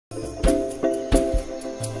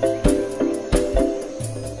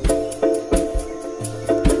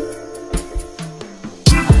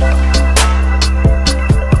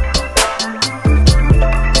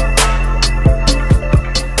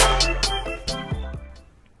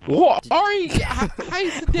What? Alright, hi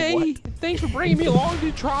today. Thanks for bringing me along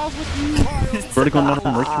to trials with you. Vertical not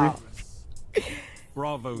on Mercury.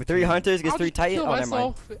 Bravo. With 3 hunters against I'll 3 just titan. kill Oh, never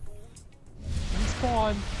mind. myself.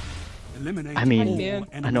 Respawn. Eliminate I mean, all man.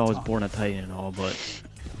 I enemy know I was targets. born a Titan and all, but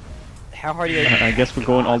How hard are you? I guess we're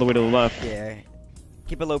going all the way to the left. Yeah.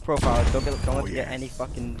 Keep a low profile. Don't let me get any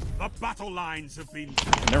fucking. The battle lines have been.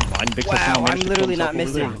 Never mind. Big Wow, Sexy I'm managed to literally kill not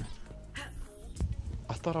himself over missing.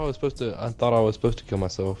 I thought I was supposed to kill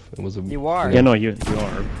myself. It was a. You are. there. Yeah, no, you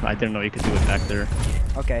are. I didn't know you could do it back there.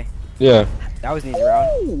 Okay. Yeah. That was an easy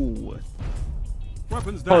round. Ooh.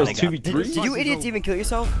 Weapons Oh, down. it's 2v3? Did you idiots even kill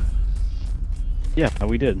yourself? Yeah,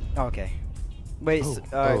 we did. Oh, okay. Wait, Oh.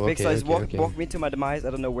 alright, Oh, Big okay, Slice, okay. walk me to my demise. I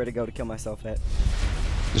don't know where to go to kill myself at.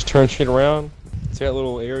 Just turn shit around. See that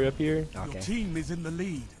little area up here? Your Okay. team is in the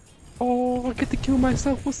lead. Oh, I get to kill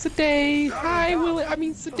myself with Sedate. Hi, Willie. I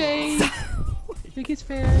mean, Sedate. Think it's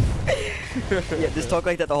fair. Yeah, just talk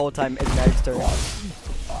like that the whole time. It's Magic's turn.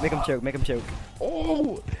 Make him choke, make him choke.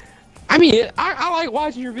 Oh. I mean, I like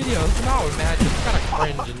watching your videos. Not with Magic. He's kind of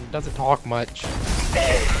cringe and doesn't talk much.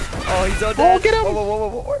 Oh, he's so dead. get him!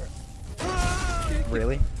 Whoa.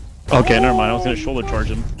 Really? Okay, never mind. I was gonna shoulder charge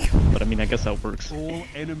him, but I mean, I guess that works. All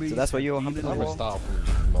enemies. So that's why you have humping been the I'm wall? gonna stop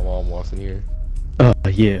when my mom walks in here.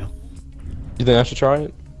 Yeah. You think I should try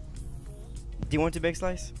it? Do you want to, Big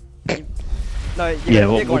Slice? No, you're Yeah,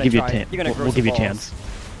 gonna, we'll give you a try it. chance. You're gonna grow We'll give you a some chance. balls.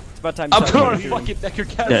 It's about time. I'm you start gonna doing it. fucking deck your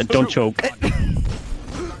cat. Yeah, don't choke.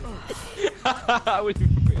 I would do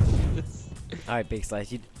this. Alright, Big Slice.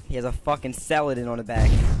 He has a fucking saladin on the back.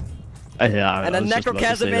 Yeah, And a I was just about to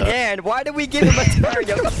necrochasm say in that. hand. Why did we give him a turn?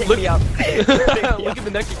 Yo, pick me up. Pick me Look up. at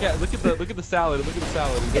the neck of cat. Look at the salad. Look at the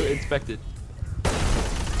salad. Go inspect it.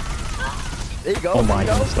 There you go. Oh my,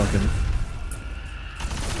 there you go. I'm stuck in.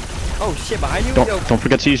 Oh shit, behind you. Yo, Don't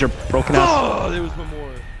forget to use your broken ass. Oh, there was one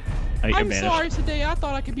more. I I'm managed. sorry today. I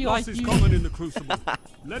thought I could be Loss like is you, common in the crucible.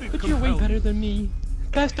 Let it but you're way compel better you. than me.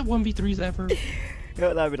 Best at 1v3s ever.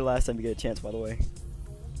 Yo, that'll be the last time you get a chance, by the way.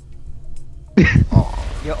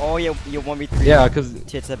 All your 1v3 Yeah, cause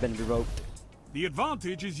tits have been revoked. The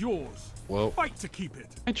advantage is yours. well, Fight to keep it.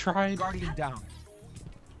 I tried. Guardian down.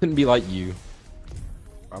 Couldn't be like you.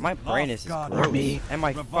 Oh, my brain is guard gross. me. And my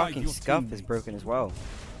Revive fucking your scuff is teammates. broken as well.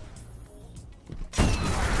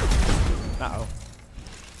 Uh-oh.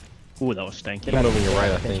 Ooh, that was stanky. Get out over your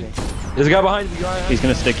right, I think. There's a guy behind you. He's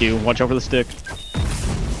gonna stick you. Watch out for the stick.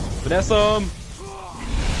 Vanessa.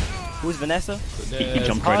 Who's Vanessa? He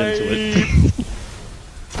jumped right into it.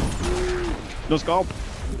 No scalp.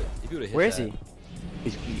 Where is he?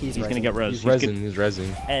 He's resin. gonna get res. He's resin. He's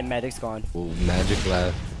resin. And Magic's gone. Oh, magic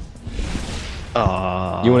laugh.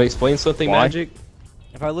 Uh, You want to explain something, why? Magic?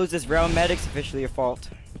 If I lose this round, Magic's officially your fault.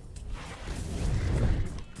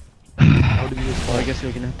 How did you well, I guess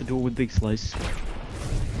you're gonna have to do it with Big Slice.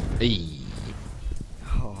 Hey.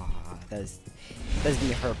 Oh, that's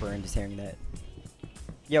me heartburn just hearing that.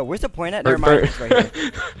 Yo, where's the point at? Hurt Never mind, burn. it's right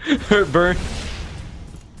here. Hurt burn.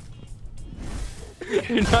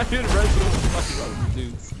 You're not even resin. What the fuck is wrong with you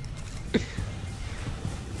dudes?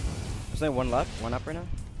 There's only one left, one up right now.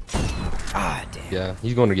 Ah, damn. Yeah,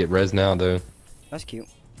 he's going to get res now, though. That's cute.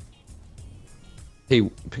 Hey,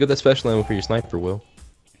 pick up that special ammo for your sniper, Will.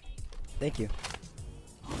 Thank you.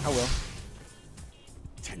 I will.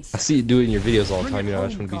 I see you do it in your videos all the time, you know, I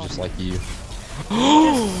just want to be just like you.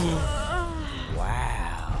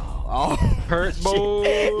 Wow. Oh. Hurt shit. boy.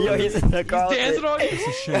 Yo, he's in the car. dancing on you. It's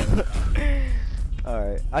a shame.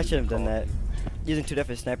 Alright, I should have done that. Using 2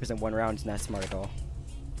 different snipers in 1 round is not smart at all.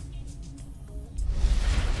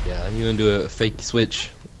 Yeah, I'm gonna do a fake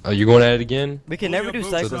switch. Oh, you're going at it again? We can Pull never your do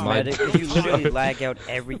boats cycles, out. Magic, because you literally lag out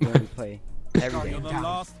every game we play. Every You're game. the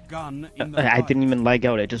last gun in the I fight. didn't even lag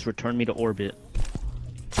out. It just returned me to orbit.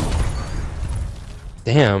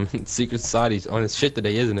 Damn, Secret Society's on his shit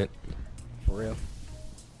today, isn't it? For real.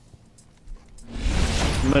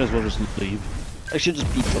 You might as well just leave. I should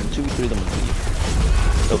just beat them. 2 3 them and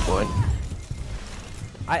leave. No point.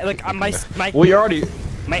 My Well, you're already.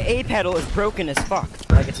 my A pedal is broken as fuck.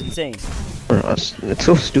 Like it's insane. For us, it's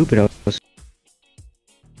so stupid. I was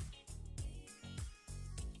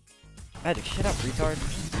Magic, shut up, retard.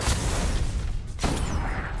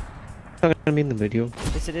 not gonna be in the video.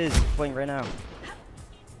 Yes, it is. It's playing right now.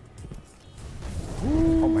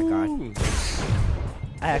 Oh my god.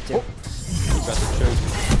 I have to.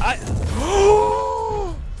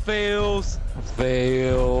 Fails.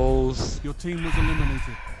 Fails. Your team was eliminated.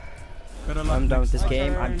 Better luck I'm done with next this time.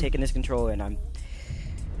 game. I'm taking this controller and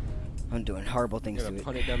I'm doing horrible things You're to gonna it.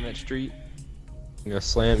 punt it down that street. You're gonna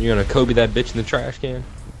slam. You're gonna Kobe that bitch in the trash can.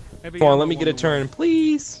 Heavy Come on, ammo let me get a on the turn,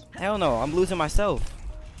 please. Hell no, I'm losing myself.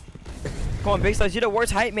 Come on, Big Slice, you're the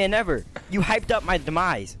worst hype man ever. You hyped up my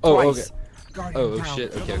demise. Oh, twice. okay. Oh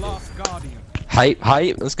shit. You're Okay. the last guardian.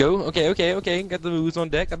 Hype. Let's go. Okay. Got the moves on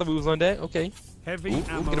deck. Okay. Heavy Ooh,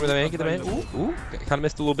 ammo. get him in the man. Get the man. available. Ooh. Kind of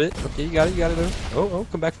missed a little bit. Okay, you got it though. Oh,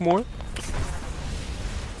 come back for more.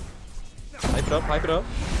 Hype it up.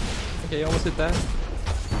 Okay, almost hit that.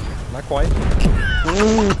 Not quite.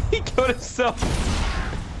 Ooh, he killed himself.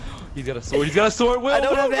 He's got a sword. Will, I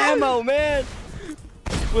don't have run. ammo, man.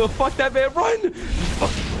 Will, fuck that man. Run.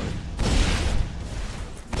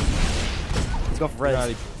 Let's go for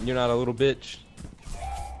res. You're not a little bitch.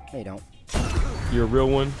 No, you don't. You're a real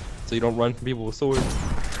one, so you don't run from people with swords.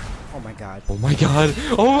 Oh my god. Oh my god.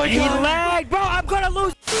 Oh my He god. lagged, bro. I'm gonna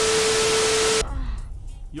lose.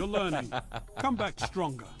 You're learning. Come back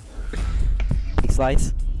stronger. Big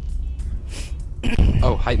Slice.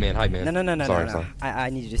 Oh, hype man. No. Sorry. I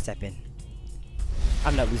need you to step in.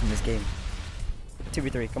 I'm not losing this game.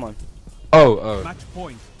 2v3, come on. Oh. Match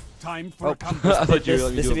point. Time for Oh, a comeback. I thought you were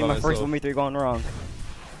letting me this do will it be by my first myself. 1v3 going wrong.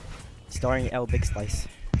 Starring L Big Slice.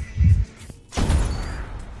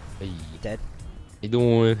 Hey. Dead.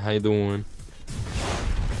 How you doing?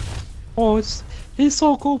 Oh, it's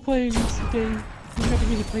so cool playing this game. I never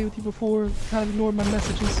really played with you before. Kind of ignored my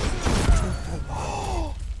messages.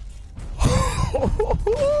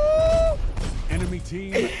 Enemy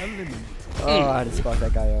team eliminated. Oh, I just fucked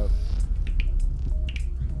that guy up.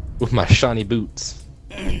 With my shiny boots.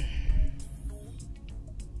 Alright,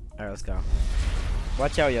 let's go.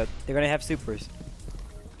 Watch out, yo. They're gonna have supers.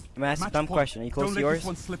 I'm gonna ask a Match dumb point. question. Are you close Don't to let yours? this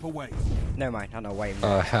one slip away. Never mind. I don't know why.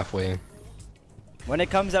 Halfway. When it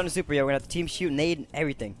comes down to super, yo, we're gonna have the team shoot, nade, and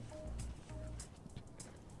everything.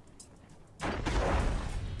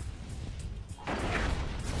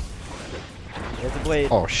 There's the blade.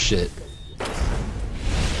 Oh shit.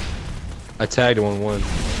 I tagged him on one.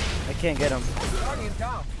 I can't get him.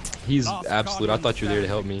 He's Last absolute. I guardian thought you were there to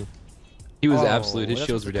help standing. me. He was Oh, absolute. His that's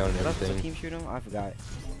shields were down and that's everything. team shoot him? I forgot.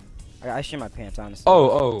 I shit my pants, honestly.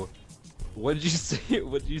 Oh. What did you say?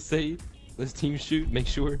 What did you say? Let's team shoot. Make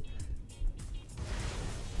sure.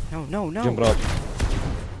 No. Jump it up.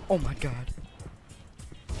 Oh my god.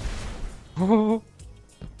 Oh.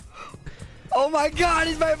 Oh my god,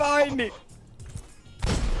 he's right behind me.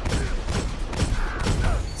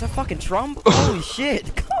 Is that fucking Trump? Holy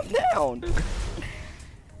shit, calm down.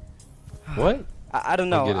 What? I don't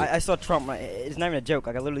know. get it. I saw Trump. It's not even a joke.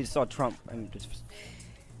 Like I literally saw Trump. And just...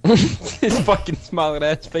 His fucking smiling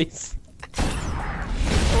ass face.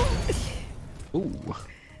 Ooh.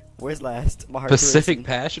 Where's last? My heart Pacific racing.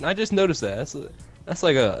 Passion. I just noticed that. That's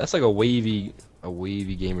like a wavy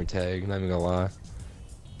gamer tag. Not even gonna lie.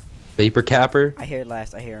 Vapor Capper. I hear it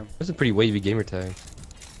last. I hear him. That's a pretty wavy gamer tag.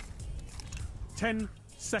 10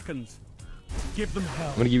 seconds. Give them hell.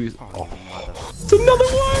 I'm gonna give you. Oh, mother. It's another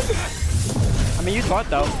one. I mean, you thought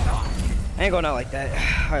though. I ain't going out like that.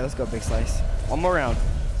 All right, let's go, Big Slice. One more round,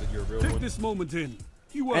 You're a real Take one. this moment in.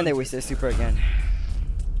 You and they earned it. wasted a super again.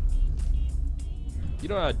 You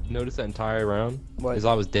know what I noticed that entire round? What? Is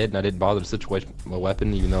I was dead and I didn't bother to switch my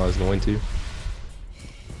weapon even though I was going to.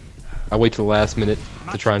 I wait till the last minute to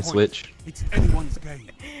Match try and point. switch. It's anyone's game.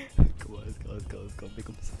 Come on, let's go. Big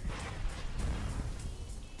ones.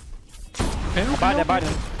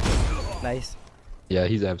 Biden. Nice. Yeah,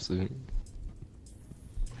 he's absolute.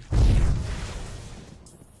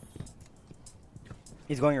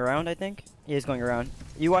 He's going around, I think. He is going around.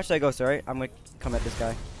 You watch that ghost, alright? I'm gonna come at this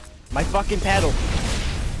guy. My fucking paddle.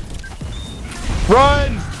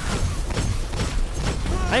 Run!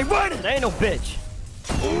 I ain't running. I ain't no bitch.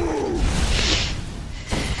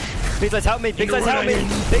 Big Slice, help me. Big Slice, help me.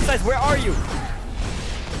 Big Slice, where are you?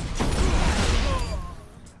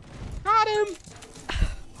 Got him!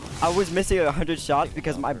 I was missing 100 shots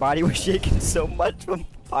because my body was shaking so much from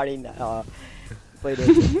fighting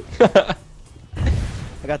PlayStation.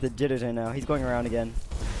 I got the jitters right now. He's going around again.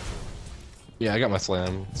 Yeah, I got my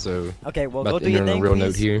slam, so Okay, well, about go to do your enter on thing, a real please.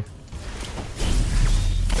 note here.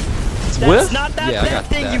 That's Whiff? not that Yeah, I got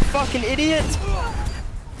thing, that. you fucking idiot!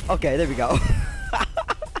 Okay, there we go.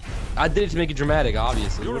 I did it to make it dramatic,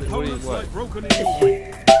 obviously. Your What- opponent's what? like broken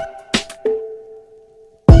in.